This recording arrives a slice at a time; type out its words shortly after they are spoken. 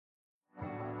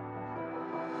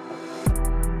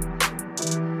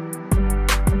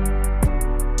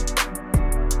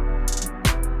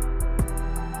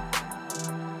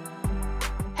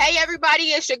everybody,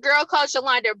 it's your girl, Coach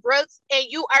Yolanda Brooks, and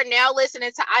you are now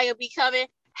listening to I Am Becoming.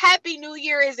 Happy New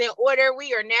Year is in order.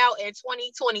 We are now in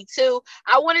 2022.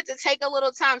 I wanted to take a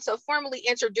little time to formally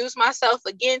introduce myself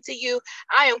again to you.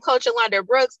 I am Coach Yolanda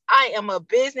Brooks. I am a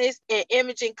business and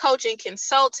imaging coaching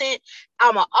consultant.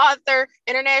 I'm an author,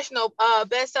 international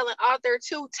best-selling author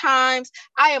 2 times.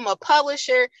 I am a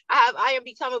publisher. I am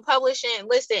becoming publishing.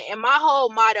 Listen, and my whole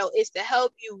motto is to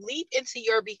help you leap into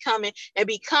your becoming and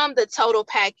become the total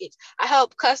package. I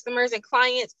help customers and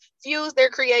clients fuse their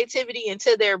creativity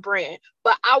into their brand.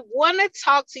 But I want to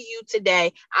talk to you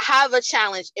today. I have a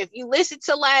challenge. If you listen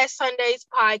to last Sunday's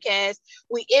podcast,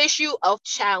 we issue a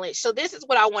challenge. So this is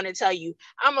what I want to tell you.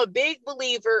 I'm a big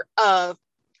believer of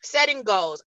setting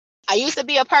goals. I used to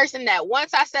be a person that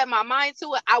once I set my mind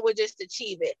to it, I would just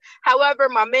achieve it. However,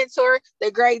 my mentor,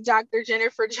 the great Dr.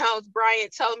 Jennifer Jones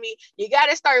Bryant, told me you got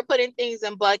to start putting things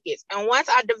in buckets. And once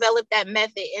I developed that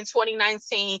method in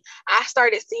 2019, I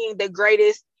started seeing the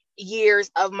greatest years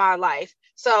of my life.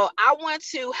 So I want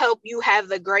to help you have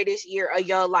the greatest year of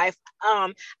your life.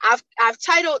 I've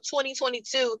titled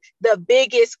 2022 the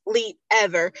biggest leap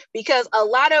ever, because a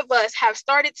lot of us have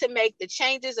started to make the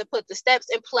changes and put the steps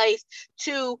in place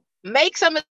to make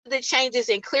some of the changes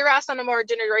and clear out some of our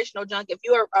generational junk. If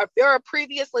you're a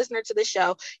previous listener to the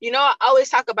show, you know I always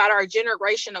talk about our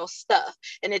generational stuff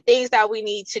and the things that we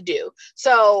need to do.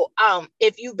 So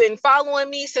if you've been following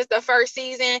me since the first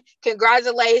season,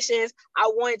 congratulations.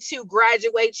 I want to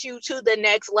graduate you to the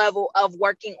next level of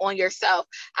working on yourself.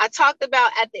 I talked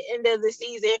about at the end of the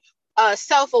season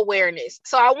self-awareness.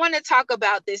 So I want to talk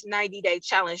about this 90-day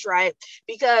challenge, right?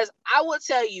 Because I will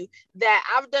tell you that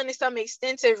I've done some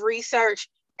extensive research,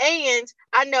 and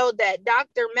I know that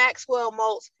Dr. Maxwell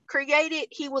Maltz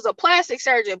he was a plastic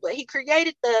surgeon, but he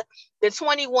created the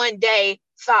 21-day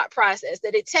thought process,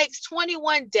 that it takes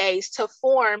 21 days to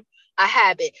form a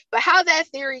habit. But how that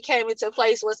theory came into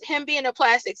place was him being a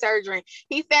plastic surgeon.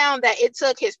 He found that it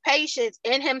took his patients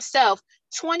and himself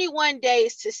 21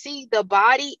 days to see the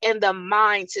body and the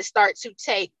mind to start to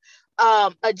take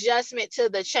adjustment to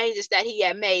the changes that he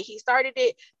had made. He started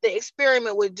the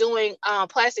experiment with doing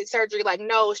plastic surgery, like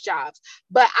nose jobs.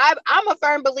 But I'm a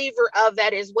firm believer of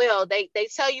that as well. They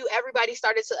tell you everybody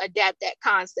started to adapt that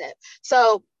concept.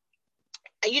 So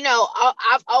you know,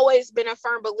 I've always been a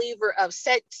firm believer of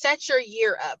set your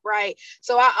year up, right?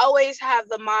 So I always have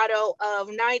the motto of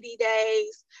 90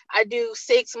 days. I do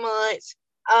 6 months.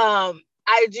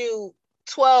 I do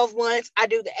 12 months. I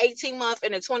do the 18-month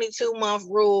and the 22-month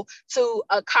rule to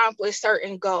accomplish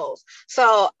certain goals.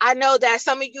 So I know that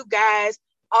some of you guys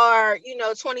are,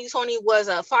 2020 was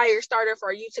a fire starter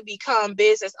for you to become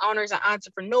business owners and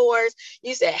entrepreneurs.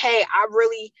 You said, hey, I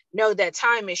really know that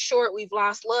time is short. We've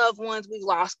lost loved ones. We've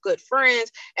lost good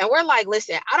friends. And we're like,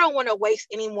 listen, I don't want to waste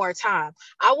any more time.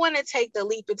 I want to take the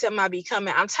leap into my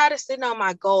becoming. I'm tired of sitting on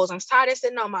my goals. I'm tired of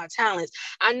sitting on my talents.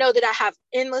 I know that I have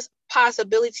endless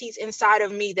possibilities inside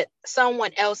of me that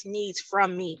someone else needs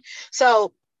from me.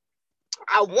 So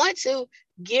I want to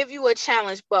give you a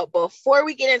challenge, but before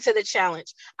we get into the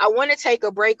challenge, I want to take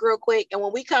a break real quick. And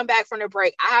when we come back from the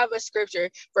break, I have a scripture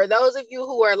for those of you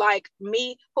who are like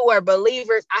me, who are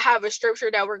believers. I have a scripture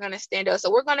that we're going to stand up.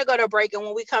 So we're going to go to break. And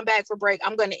when we come back for break,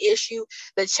 I'm going to issue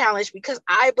the challenge, because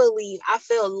I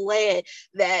feel led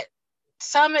that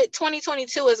Summit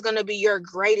 2022 is going to be your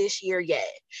greatest year yet.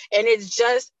 And it's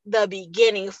just the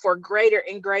beginning for greater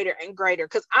and greater and greater,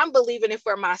 because I'm believing it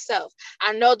for myself.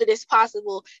 I know that it's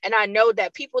possible. And I know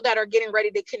that people that are getting ready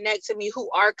to connect to me,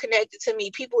 who are connected to me,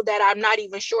 people that I'm not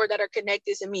even sure that are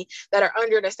connected to me, that are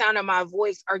under the sound of my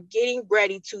voice, are getting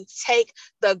ready to take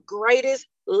the greatest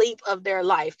leap of their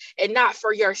life, and not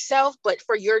for yourself, but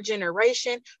for your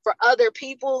generation, for other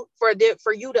people, for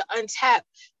you to untap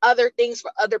other things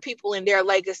for other people in their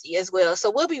legacy as well.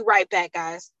 So we'll be right back,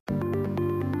 guys.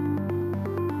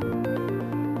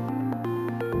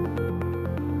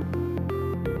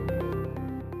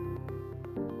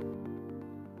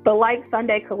 The Like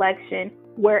Sunday collection,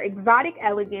 where exotic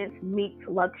elegance meets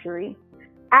luxury.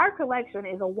 Our collection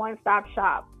is a one-stop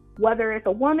shop. Whether it's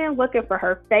a woman looking for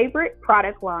her favorite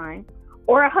product line,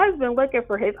 or a husband looking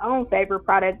for his own favorite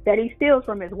product that he steals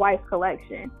from his wife's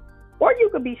collection, or you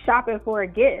could be shopping for a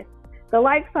gift, the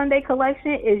Like Sunday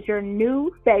collection is your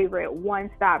new favorite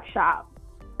one-stop shop.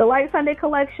 The Like Sunday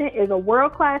collection is a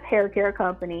world-class hair care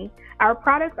company. Our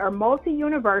products are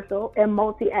multi-universal and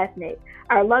multi-ethnic.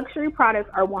 Our luxury products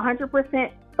are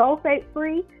 100%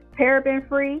 sulfate-free,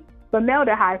 paraben-free,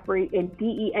 formaldehyde-free, and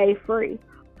DEA-free.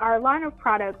 Our line of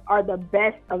products are the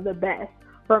best of the best,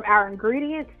 from our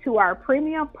ingredients to our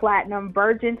premium platinum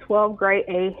virgin 12 grade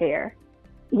A hair.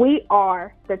 We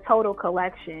are the total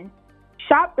collection.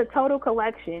 Shop the total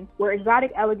collection where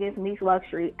exotic elegance meets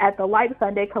luxury at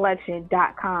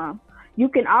thelikesundaycollection.com. You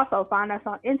can also find us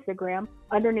on Instagram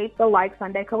underneath the Like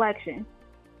Sunday Collection.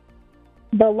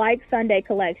 The Like Sunday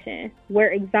Collection,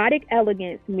 where exotic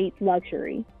elegance meets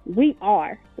luxury. We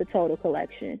are the total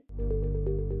collection.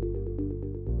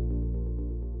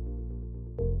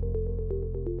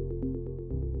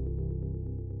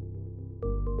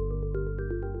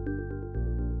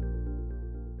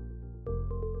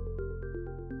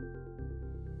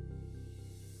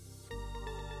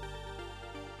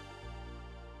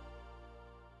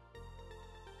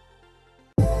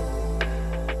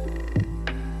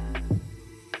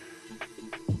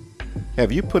 Have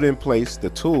you put in place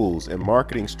the tools and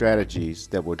marketing strategies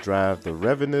that will drive the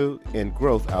revenue and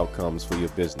growth outcomes for your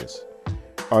business?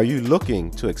 Are you looking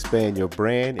to expand your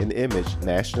brand and image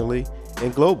nationally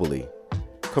and globally?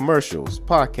 Commercials,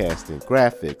 podcasting,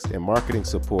 graphics, and marketing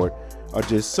support are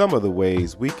just some of the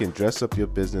ways we can dress up your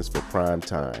business for prime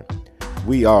time.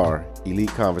 We are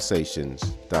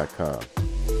EliteConversations.com.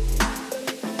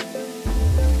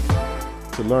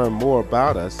 To learn more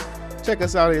about us, check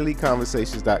us out at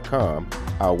EliteConversations.com,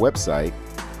 our website,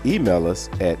 email us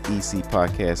at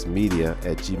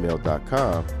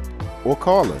ecpodcastmedia@gmail.com, or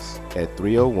call us at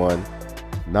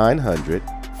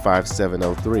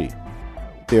 301-900-5703.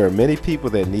 There are many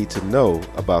people that need to know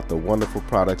about the wonderful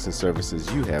products and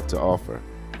services you have to offer.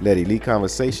 Let Elite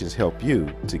Conversations help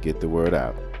you to get the word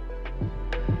out.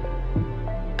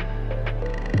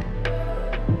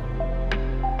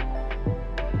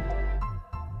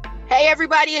 Hey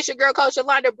everybody, it's your girl Coach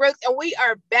Yolanda Brooks, and we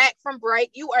are back from break.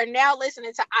 You are now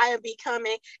listening to I Am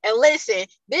Becoming, and listen,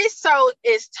 this show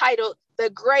is titled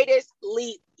The Greatest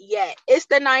Leap Yet. It's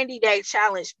the 90-day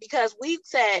challenge because we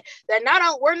said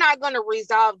that we're not going to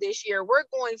resolve this year. We're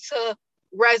going to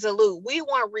resolute. We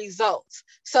want results.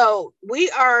 So we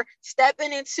are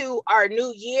stepping into our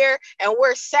new year and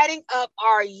we're setting up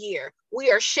our year. We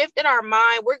are shifting our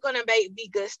mind. We're going to be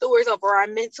good stewards over our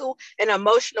mental and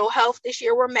emotional health this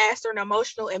year. We're mastering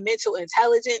emotional and mental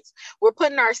intelligence. We're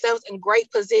putting ourselves in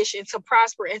great position to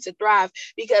prosper and to thrive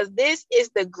because this is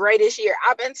the greatest year.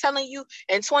 I've been telling you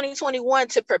in 2021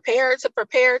 to prepare.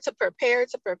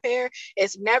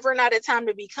 It's never not a time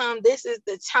to become. This is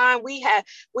the time we have.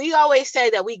 We always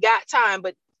say that we got time,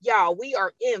 but y'all, we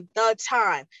are in the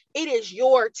time. It is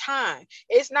your time.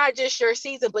 It's not just your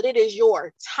season, but it is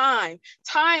your time.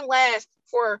 Time lasts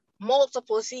for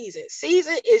multiple seasons.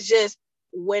 Season is just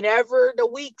whenever the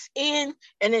week's in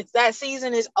and that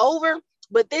season is over.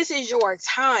 But this is your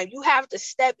time. You have to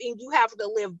step in. You have to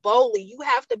live boldly. You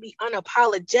have to be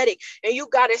unapologetic. And you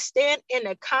got to stand in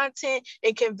the content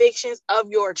and convictions of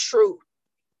your truth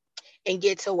and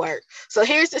get to work. So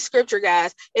here's the scripture,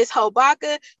 guys. It's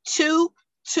Habakkuk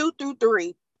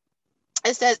 2:2-3.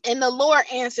 It says, and the Lord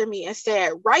answered me and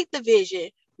said, write the vision,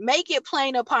 make it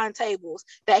plain upon tables,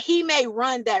 that he may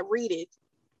run that read it.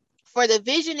 For the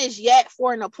vision is yet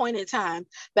for an appointed time,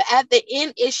 but at the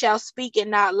end it shall speak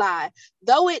and not lie.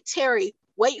 Though it tarry,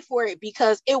 wait for it,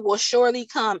 because it will surely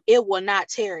come. It will not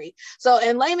tarry. So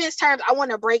in layman's terms, I want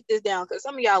to break this down because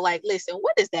some of y'all like, listen,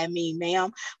 what does that mean,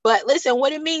 ma'am? But listen,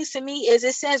 what it means to me is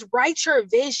it says, write your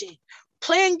vision.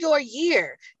 Plan your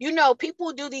year. You know,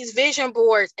 people do these vision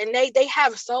boards and they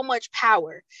have so much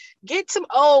power. Get some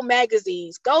old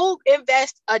magazines. Go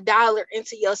invest $1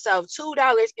 into yourself,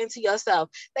 $2 into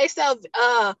yourself. They sell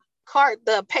the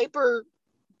paper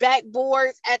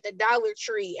backboards at the Dollar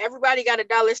Tree. Everybody got a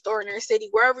dollar store in their city,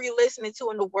 wherever you're listening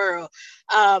to in the world.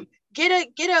 Get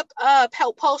a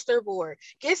poster board.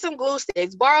 Get some glue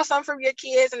sticks. Borrow some from your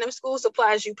kids and them school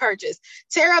supplies you purchase.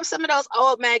 Tear up some of those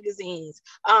old magazines.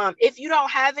 If you don't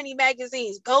have any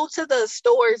magazines, go to the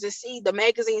stores and see the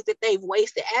magazines that they've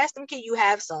wasted. Ask them, can you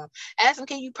have some? Ask them,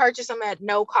 can you purchase them at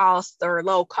no cost or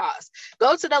low cost?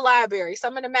 Go to the library.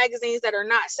 Some of the magazines that are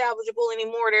not salvageable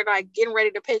anymore, they're like getting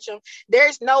ready to pitch them.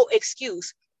 There's no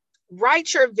excuse.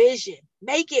 Write your vision.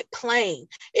 Make it plain.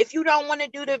 If you don't want to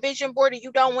do the vision board or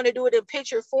you don't want to do it in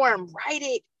picture form, write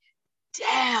it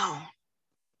down.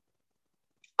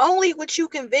 Only what you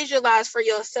can visualize for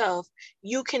yourself,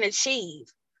 you can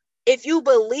achieve. If you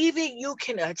believe it, you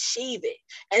can achieve it.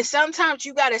 And sometimes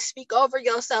you got to speak over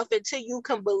yourself until you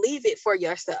can believe it for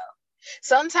yourself.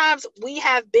 Sometimes we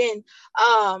have been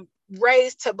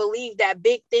raised to believe that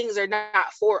big things are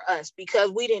not for us because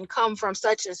we didn't come from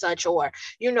such and such, or,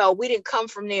 you know, we didn't come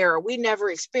from there, or we never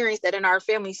experienced that in our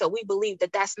family. So we believe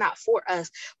that that's not for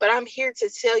us. But I'm here to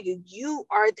tell you, you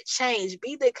are the change.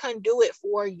 Be the conduit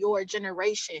for your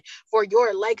generation, for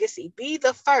your legacy. Be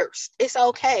the first. It's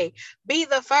okay. Be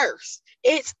the first.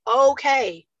 It's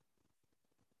okay.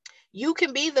 You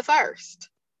can be the first.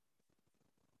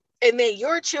 And then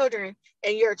your children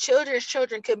and your children's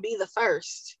children can be the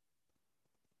first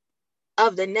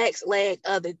of the next leg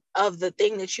of the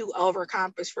thing that you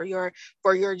overaccomplished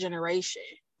for your generation.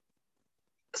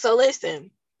 So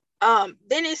listen, then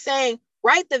it's saying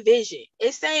write the vision.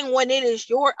 It's saying when it is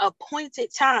your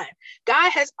appointed time. God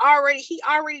has he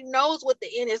already knows what the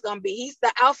end is going to be. He's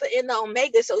the Alpha and the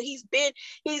Omega. So he's been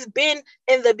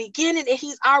in the beginning and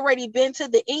he's already been to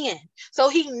the end. So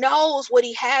he knows what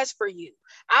he has for you.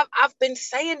 I've been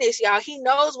saying this, y'all. He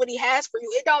knows what he has for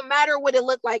you. It don't matter what it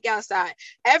look like outside.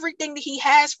 Everything that he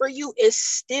has for you is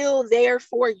still there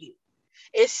for you.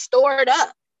 It's stored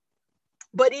up.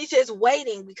 But he's just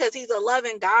waiting because he's a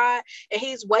loving God and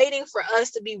he's waiting for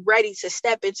us to be ready to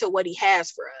step into what he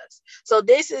has for us. So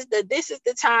this is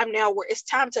the time now where it's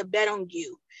time to bet on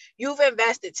you. You've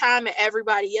invested time in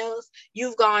everybody else.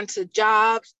 You've gone to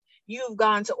jobs. You've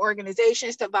gone to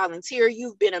organizations to volunteer.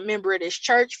 You've been a member of this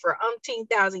church for umpteen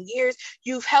thousand years.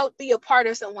 You've helped be a part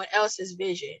of someone else's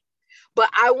vision. But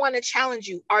I want to challenge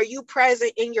you. Are you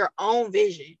present in your own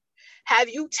vision? Have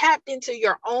you tapped into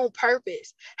your own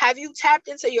purpose? Have you tapped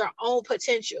into your own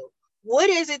potential? What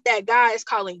is it that God is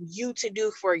calling you to do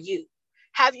for you?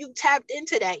 Have you tapped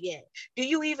into that yet? Do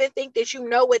you even think that you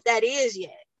know what that is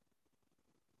yet?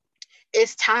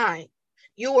 It's time.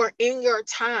 You are in your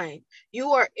time.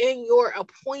 You are in your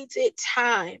appointed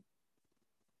time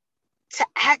to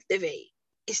activate.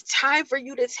 It's time for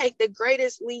you to take the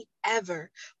greatest leap ever.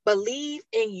 Believe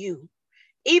in you.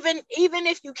 Even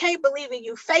if you can't believe in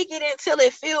you, fake it until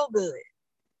it feels good.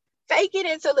 Fake it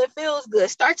until it feels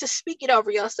good. Start to speak it over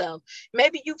yourself.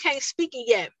 Maybe you can't speak it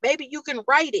yet. Maybe you can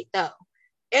write it though.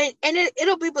 And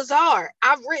it'll be bizarre.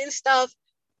 I've written stuff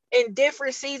in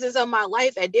different seasons of my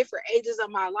life, at different ages of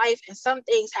my life, and some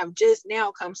things have just now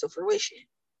come to fruition.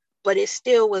 But it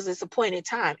still was its appointed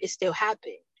time. It still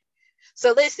happened.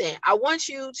 So listen, I want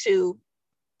you to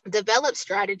develop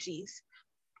strategies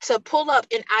to pull up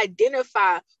and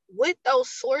identify what those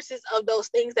sources of those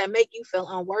things that make you feel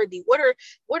unworthy. What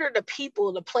are the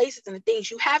people, the places, and the things?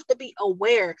 You have to be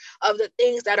aware of the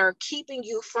things that are keeping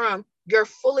you from your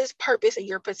fullest purpose and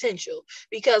your potential.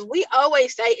 Because we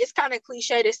always say, it's kind of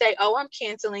cliche to say, oh, I'm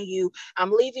canceling you.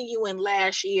 I'm leaving you in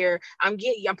last year. I'm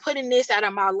putting this out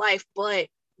of my life, but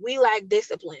we lack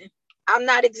discipline. I'm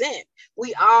not exempt.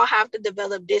 We all have to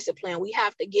develop discipline. We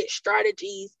have to get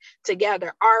strategies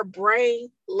together. Our brain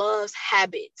loves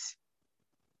habits.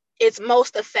 It's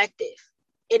most effective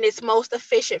and it's most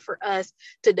efficient for us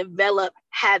to develop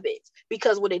habits,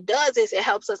 because what it does is it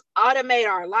helps us automate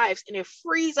our lives and it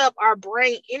frees up our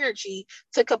brain energy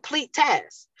to complete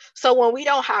tasks. So when we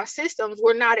don't have systems,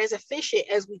 we're not as efficient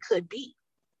as we could be.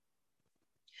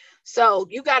 So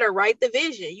you got to write the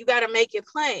vision. You got to make it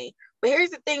plain. But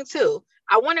here's the thing too.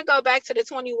 I want to go back to the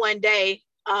 21-day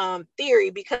theory,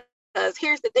 because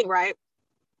here's the thing, right?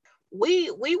 We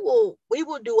will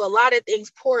do a lot of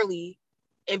things poorly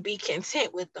and be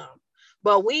content with them.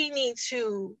 But we need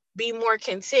to be more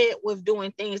content with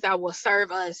doing things that will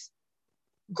serve us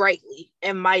greatly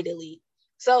and mightily.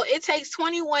 So it takes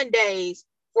 21 days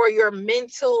for your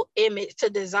mental image to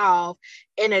dissolve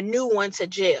and a new one to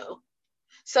gel.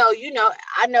 So,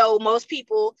 I know most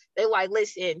people, they like,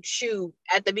 listen, shoot,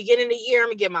 at the beginning of the year, I'm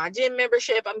going to get my gym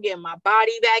membership. I'm getting my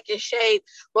body back in shape.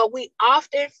 But we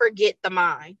often forget the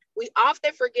mind. We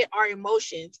often forget our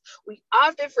emotions. We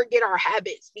often forget our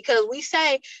habits, because we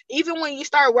say, even when you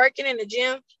start working in the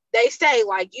gym, they say,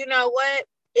 like, you know what?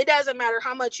 It doesn't matter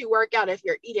how much you work out if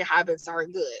your eating habits are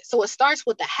good. So it starts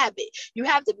with the habit. You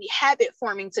have to be habit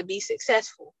forming to be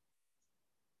successful.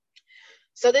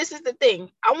 So this is the thing.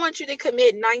 I want you to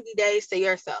commit 90 days to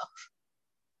yourself.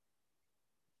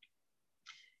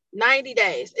 90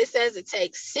 days. It says it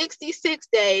takes 66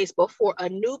 days before a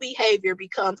new behavior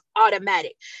becomes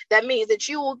automatic. That means that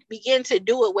you will begin to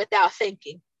do it without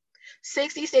thinking.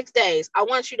 66 days. I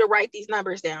want you to write these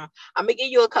numbers down. I'm going to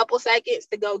give you a couple seconds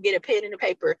to go get a pen and a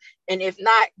paper. And if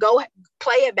not, go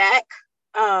play it back.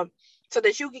 So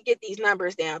that you can get these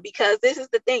numbers down, because this is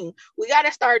the thing. We got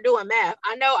to start doing math.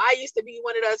 I know I used to be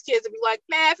one of those kids to be like,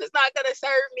 math is not going to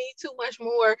serve me too much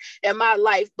more in my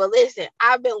life. But listen,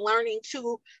 I've been learning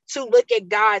to look at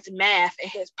God's math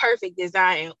and his perfect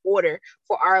design and order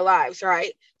for our lives,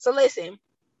 right? So listen,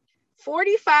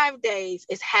 45 days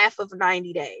is half of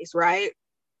 90 days, right?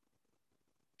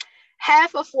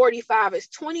 Half of 45 is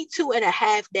 22 and a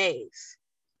half days.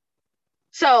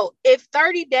 So if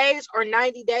 30 days or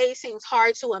 90 days seems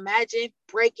hard to imagine,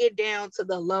 break it down to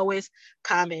the lowest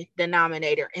common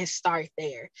denominator and start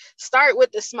there. Start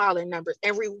with the smaller numbers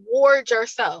and reward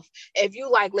yourself. If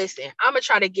you like, listen, I'm going to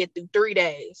try to get through 3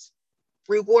 days.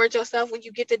 Reward yourself when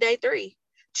you get to day 3.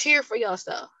 Cheer for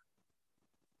yourself.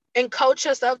 and coach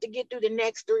yourself to get through the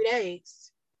next 3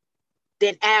 days.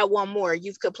 Then add one more.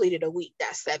 You've completed a week.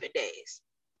 That's 7 days.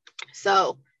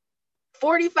 So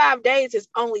 45 days is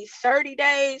only 30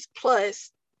 days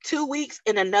plus 2 weeks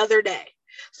and another day.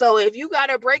 So if you got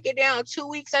to break it down 2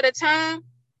 weeks at a time,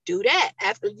 do that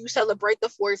after you celebrate the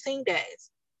 14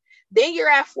 days. Then you're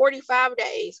at 45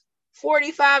 days.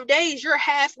 45 days, you're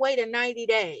halfway to 90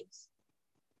 days.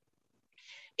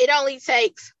 It only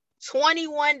takes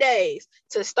 21 days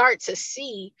to start to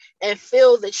see and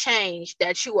feel the change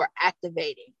that you are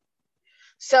activating.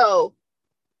 So,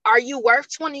 are you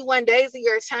worth 21 days of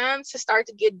your time to start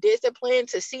to get disciplined,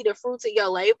 to see the fruits of your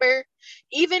labor?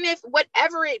 Even if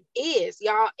whatever it is,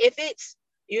 y'all, if it's,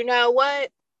 you know what,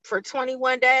 for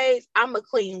 21 days, I'm going to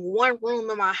clean one room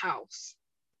in my house.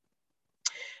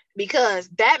 Because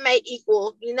that may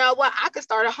equal, you know what, I could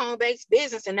start a home-based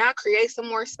business and now create some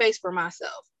more space for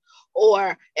myself.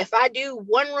 Or if I do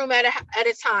one room at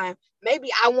a time, maybe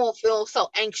I won't feel so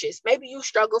anxious. Maybe you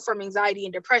struggle from anxiety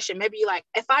and depression. Maybe you're like,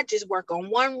 if I just work on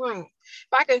one room,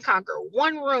 if I can conquer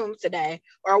one room today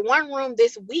or one room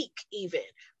this week even,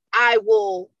 I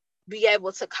will be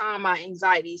able to calm my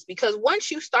anxieties. Because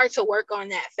once you start to work on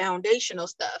that foundational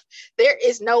stuff, there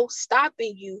is no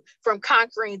stopping you from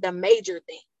conquering the major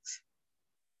things.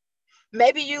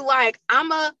 Maybe you like,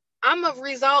 I'm a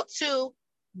result to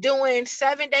doing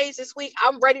 7 days this week.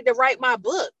 I'm ready to write my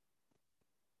book.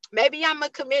 Maybe I'm going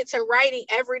to commit to writing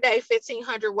every day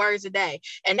 1,500 words a day.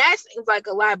 And that seems like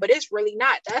a lot, but it's really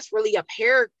not. That's really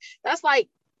that's like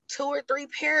 2 or 3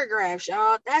 paragraphs,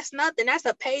 y'all. That's nothing. That's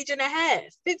a page and a half.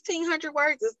 1,500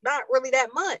 words is not really that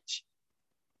much.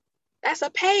 That's a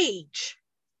page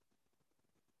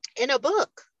in a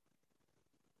book.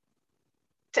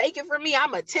 Take it from me.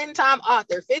 I'm a 10-time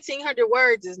author. 1,500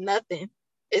 words is nothing.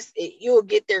 You'll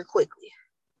get there quickly.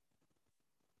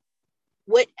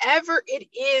 Whatever it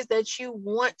is that you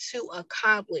want to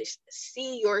accomplish,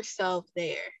 see yourself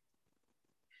there.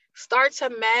 Start to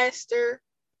master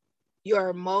your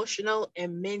emotional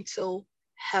and mental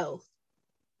health.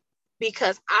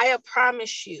 Because I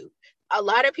promise you, a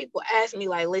lot of people ask me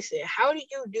like, listen, how do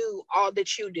you do all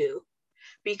that you do?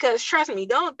 Because trust me,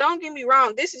 don't get me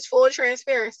wrong. This is full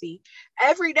transparency.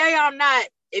 Every day I'm not,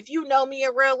 if you know me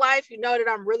in real life, you know that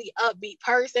I'm really upbeat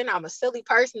person. I'm a silly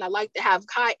person. I like to have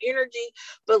high energy.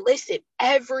 But listen,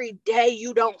 every day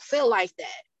you don't feel like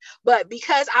that. But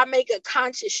because I make a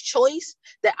conscious choice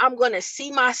that I'm going to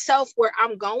see myself where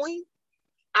I'm going,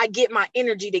 I get my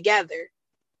energy together.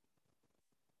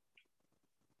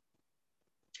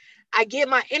 I get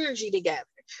my energy together.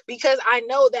 Because I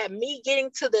know that me getting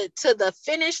to the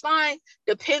finish line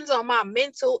depends on my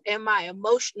mental and my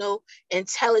emotional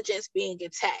intelligence being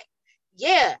intact.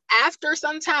 Yeah, after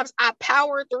sometimes I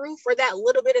power through for that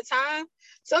little bit of time,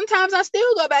 sometimes I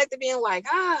still go back to being like,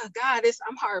 God,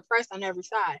 I'm hard pressed on every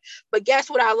side. But guess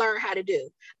what I learned how to do?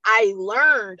 I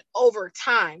learned over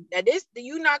time that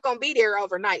you're not going to be there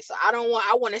overnight. So I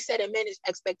want to set and manage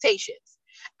expectations.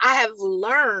 I have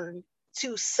learned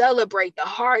to celebrate the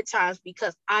hard times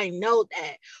because I know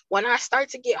that when I start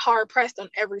to get hard pressed on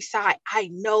every side, I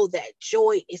know that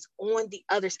joy is on the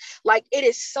others. Like it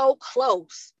is so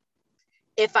close.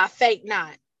 If I fake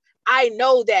not, I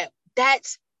know that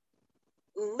that's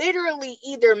literally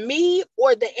either me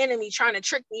or the enemy trying to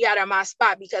trick me out of my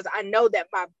spot, because I know that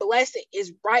my blessing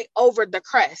is right over the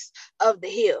crest of the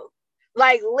hill.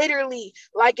 Like literally,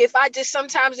 like if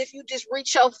you just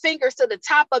reach your fingers to the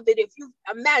top of it, if you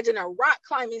imagine a rock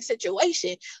climbing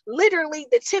situation, literally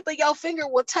the tip of your finger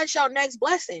will touch your next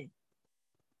blessing.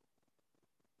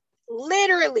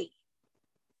 Literally.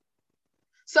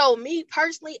 So me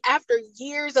personally, after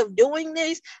years of doing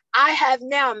this, I have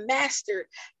now mastered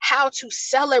how to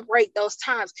celebrate those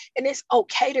times. And it's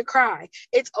okay to cry.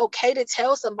 It's okay to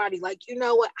tell somebody like, you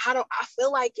know what, I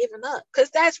feel like giving up, because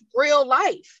that's real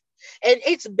life. And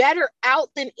it's better out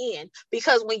than in,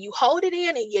 because when you hold it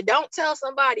in and you don't tell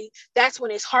somebody, that's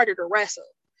when it's harder to wrestle.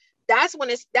 That's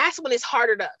when it's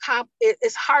harder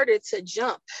to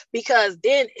jump, because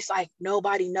then it's like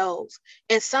nobody knows.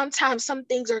 And sometimes some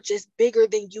things are just bigger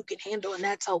than you can handle, and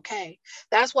that's okay.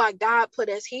 That's why God put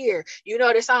us here. You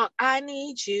know the song, I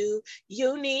need you,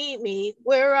 you need me,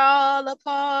 we're all a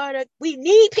part of. We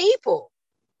need people.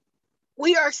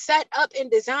 We are set up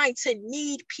and designed to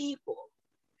need people.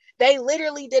 They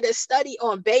literally did a study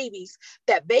on babies,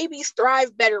 that babies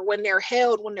thrive better when they're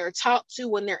held, when they're talked to,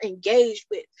 when they're engaged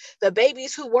with. The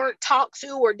babies who weren't talked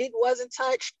to or wasn't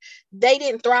touched, they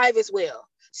didn't thrive as well.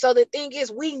 So the thing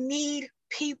is, we need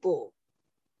people.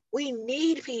 We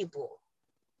need people.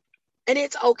 And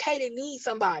it's okay to need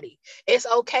somebody. It's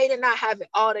okay to not have it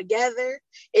all together.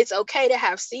 It's okay to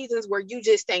have seasons where you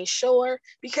just ain't sure,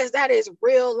 because that is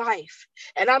real life.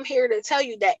 And I'm here to tell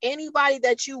you that anybody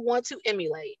that you want to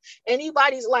emulate,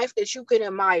 anybody's life that you can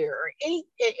admire,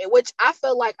 or which I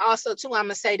feel like also too, I'm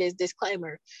gonna say this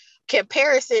disclaimer: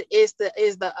 comparison is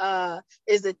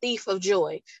the thief of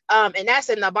joy. And that's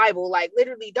in the Bible. Like,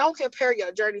 literally, don't compare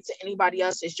your journey to anybody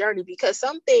else's journey, because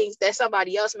some things that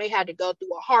somebody else may have to go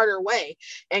through a harder way,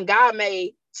 and God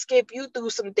may skip you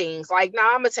through some things. Like,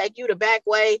 nah, I'm gonna take you the back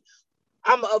way.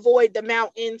 I'm gonna avoid the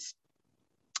mountains.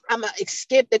 I'm gonna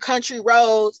skip the country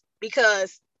roads,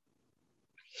 because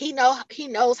he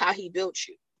knows how he built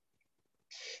you.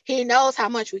 He knows how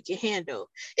much we can handle.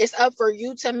 It's up for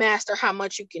you to master how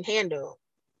much you can handle.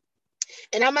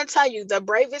 And I'm gonna tell you, the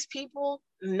bravest people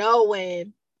know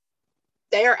when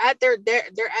they're at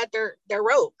their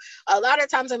rope. A lot of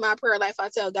times in my prayer life, I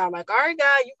tell God, like, all right,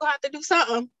 God, you gonna have to do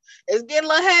something. It's getting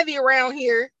a little heavy around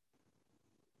here.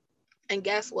 And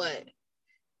guess what?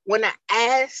 When I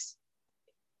ask,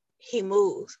 he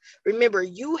moves. Remember,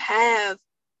 you have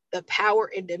the power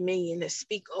and dominion to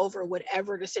speak over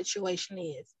whatever the situation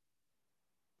is.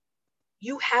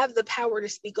 You have the power to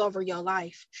speak over your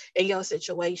life and your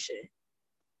situation.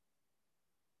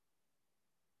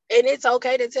 And it's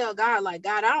okay to tell God, like,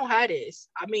 God, I don't have this.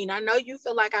 I mean, I know you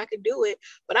feel like I could do it,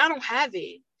 but I don't have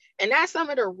it. And that's some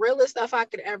of the realest stuff I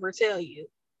could ever tell you.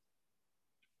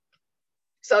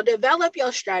 So develop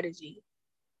your strategy.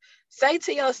 Say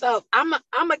to yourself, I'm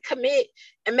a commit.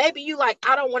 And maybe you like,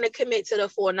 I don't want to commit to the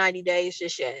full 90 days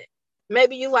just yet.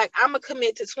 Maybe you like, I'm going to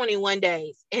commit to 21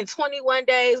 days. In 21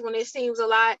 days, when it seems a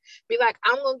lot, be like,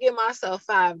 I'm going to give myself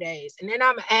 5 days. And then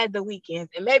I'm going to add the weekends.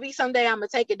 And maybe someday I'm going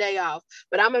to take a day off.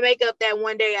 But I'm going to make up that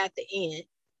one day at the end.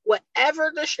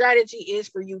 Whatever the strategy is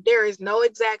for you, there is no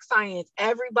exact science.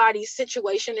 Everybody's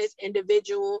situation is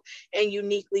individual and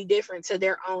uniquely different to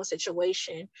their own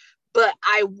situation. But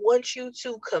I want you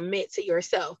to commit to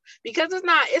yourself, because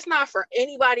it's not for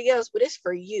anybody else, but it's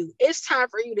for you. It's time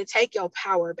for you to take your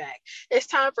power back. It's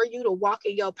time for you to walk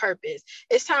in your purpose.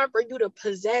 It's time for you to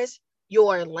possess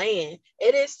your land.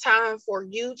 It is time for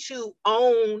you to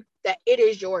own that it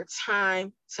is your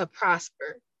time to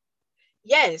prosper.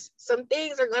 Yes, some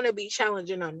things are going to be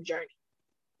challenging on the journey,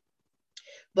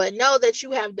 but know that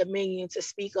you have dominion to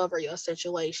speak over your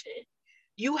situation.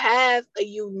 You have a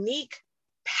unique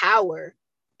power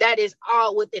that is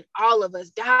all within all of us.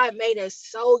 God made us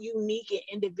so unique and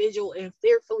individual and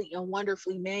fearfully and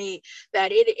wonderfully made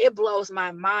that it blows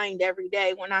my mind every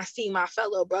day when I see my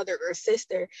fellow brother or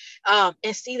sister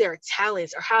and see their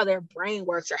talents, or how their brain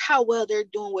works, or how well they're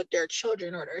doing with their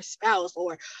children or their spouse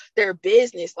or their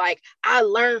business. Like, I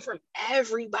learn from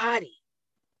everybody.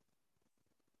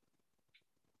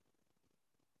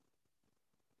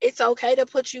 It's okay to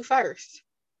put you first.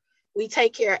 We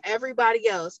take care of everybody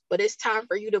else, but it's time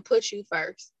for you to put you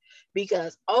first,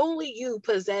 because only you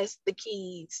possess the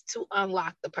keys to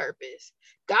unlock the purpose.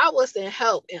 God will send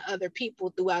help in other people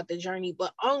throughout the journey,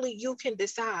 but only you can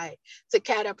decide to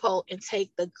catapult and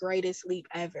take the greatest leap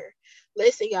ever.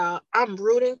 Listen, y'all, I'm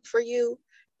rooting for you.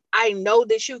 I know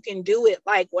that you can do it.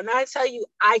 Like, when I tell you,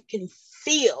 I can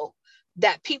feel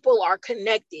that people are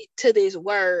connected to this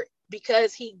word,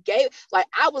 because he gave, like,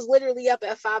 I was literally up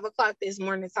at 5 o'clock this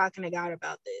morning talking to God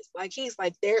about this. Like, he's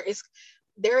like, there's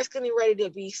getting ready to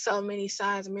be so many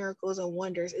signs, miracles, and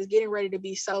wonders. It's getting ready to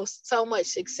be so much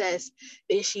success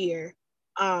this year,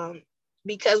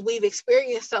 because we've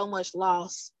experienced so much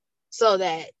loss, so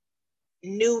that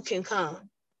new can come.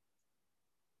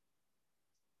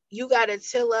 You got to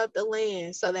till up the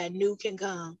land so that new can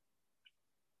come.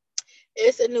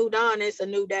 It's a new dawn. It's a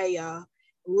new day, y'all.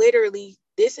 Literally,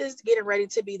 this is getting ready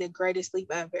to be the greatest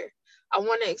leap ever. I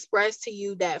want to express to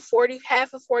you that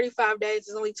half of 45 days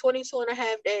is only 22 and a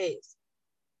half days.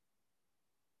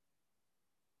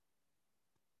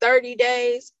 30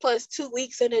 days plus 2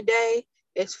 weeks in a day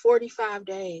is 45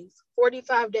 days.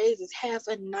 45 days is half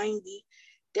of 90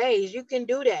 days. You can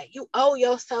do that. You owe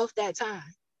yourself that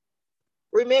time.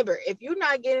 Remember, if you're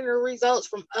not getting the results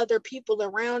from other people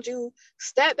around you,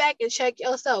 step back and check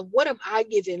yourself. What am I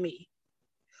giving me?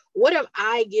 What am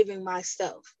I giving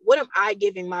myself? What am I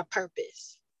giving my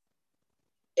purpose?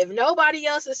 If nobody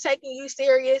else is taking you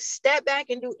serious, step back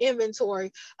and do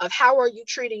inventory of how are you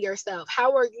treating yourself?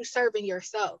 How are you serving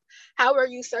yourself? How are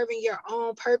you serving your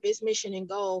own purpose, mission, and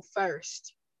goal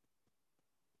first?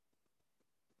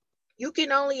 You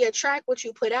can only attract what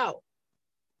you put out.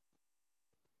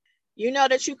 You know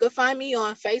that you can find me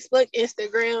on Facebook,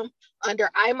 Instagram under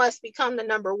I Must Become the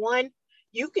Number One.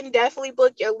 you can definitely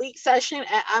book your leap session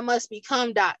at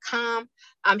imustbecome.com.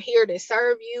 I'm here to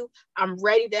serve you. I'm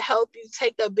ready to help you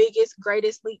take the biggest,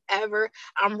 greatest leap ever.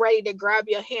 I'm ready to grab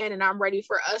your hand and I'm ready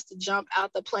for us to jump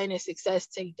out the plane of success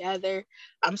together.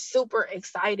 I'm super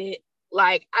excited.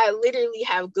 Like, I literally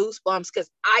have goosebumps because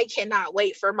I cannot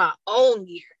wait for my own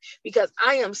year, because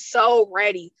I am so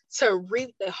ready to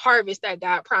reap the harvest that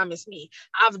God promised me.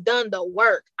 I've done the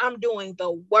work. I'm doing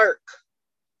the work.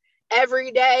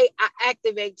 Every day I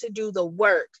activate to do the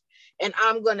work, and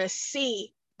I'm going to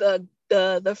see the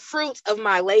fruits of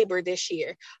my labor this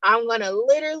year. I'm going to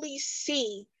literally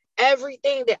see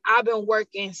everything that I've been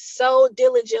working so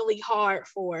diligently hard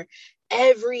for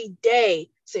every day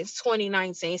since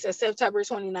 2019, since September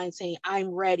 2019. I'm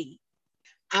ready.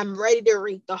 I'm ready to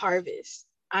reap the harvest.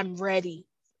 I'm ready.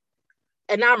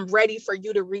 And I'm ready for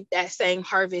you to reap that same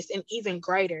harvest and even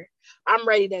greater. I'm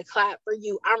ready to clap for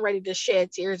you. I'm ready to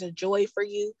shed tears of joy for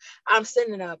you. I'm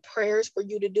sending up prayers for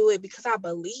you to do it because I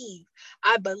believe.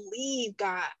 I believe,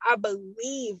 God. I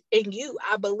believe in you.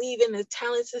 I believe in the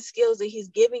talents and skills that He's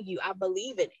giving you. I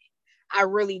believe in it. I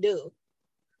really do.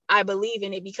 I believe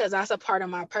in it because that's a part of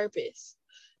my purpose.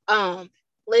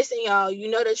 Listen, y'all, you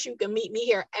know that you can meet me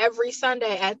here every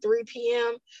Sunday at 3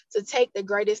 p.m. to take the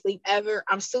greatest leap ever.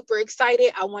 I'm super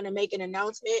excited. I want to make an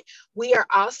announcement. We are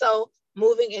also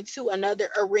moving into another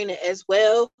arena as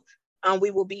well.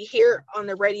 We will be here on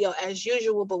the radio as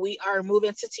usual, but we are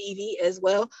moving to TV as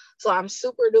well. So I'm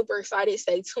super duper excited.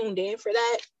 Stay tuned in for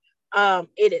that.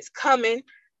 It is coming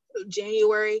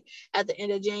January, at the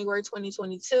end of January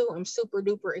 2022. I'm super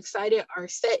duper excited. Our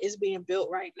set is being built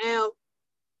right now.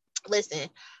 Listen,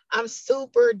 I'm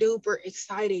super duper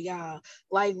excited, y'all.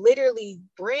 Like, literally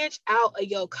branch out of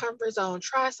your comfort zone,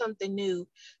 try something new.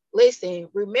 Listen,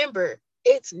 remember,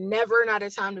 it's never not a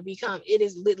time to become. It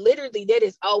is literally, that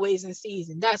is always in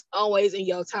season. That's always in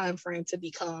your time frame to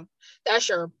become. That's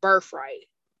your birthright.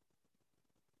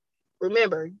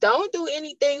 Remember, don't do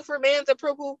anything for man's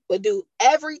approval, but do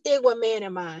everything with man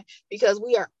in mind, because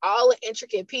we are all an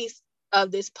intricate piece of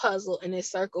this puzzle in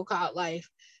this circle called life.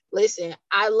 Listen,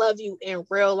 I love you in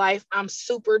real life. I'm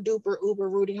super duper uber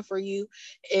rooting for you.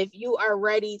 If you are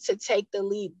ready to take the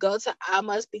leap, go to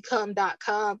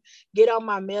imustbecome.com. Get on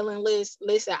my mailing list.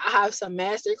 Listen, I have some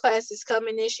master classes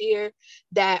coming this year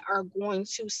that are going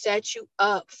to set you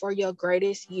up for your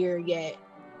greatest year yet.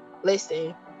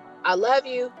 Listen, I love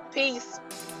you. Peace.